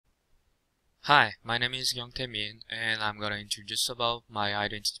Hi, my name is Youngtae Min, and I'm gonna introduce about my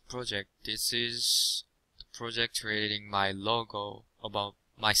identity project. This is the project creating my logo about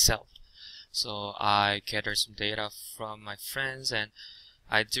myself. So I gather some data from my friends and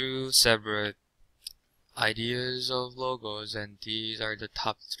I do separate ideas of logos, and these are the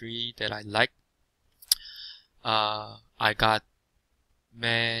top three that I like. I got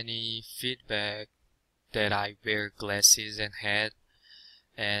many feedback that I wear glasses and hat,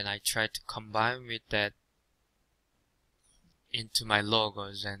 and I try to combine with that into my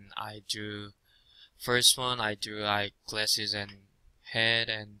logos. And I do first one I do like glasses and head,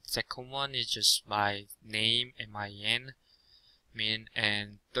 and second one is just my name Min,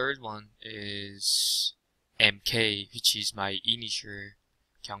 and third one is MK, which is my initial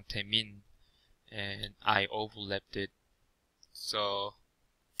Kyungtae Min, and I overlapped it. So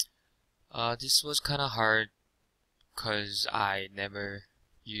this was kind of hard because I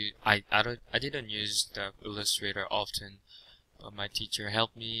didn't use the Illustrator often, but my teacher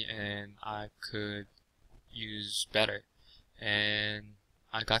helped me and I could use better. And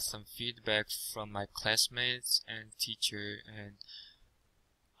I got some feedback from my classmates and teacher, and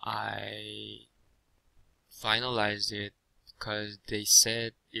I finalized it because they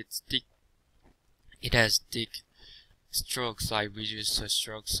said it has thick strokes, so I reduced the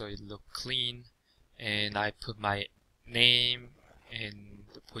strokes so it looked clean, and I put my name in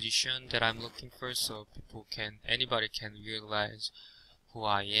the position that I'm looking for so anybody can realize who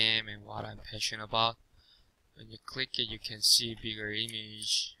I am and what I'm passionate about. When you click it, you can see bigger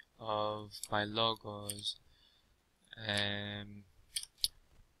image of my logos, and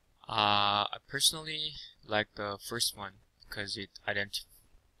I personally like the first one because it identity,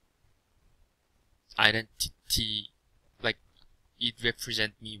 like, it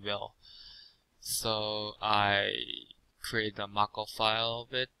represent me well. So I create a markup file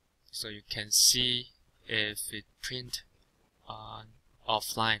of it so you can see if it print on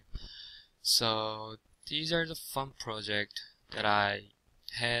offline. So these are the fun project that I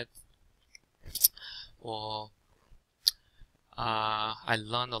had. Well, I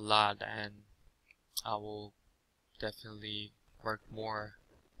learned a lot, and I will definitely work more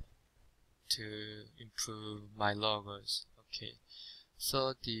to improve my logos. Okay,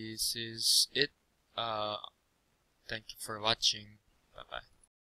 so this is it. Thank you for watching. Bye bye.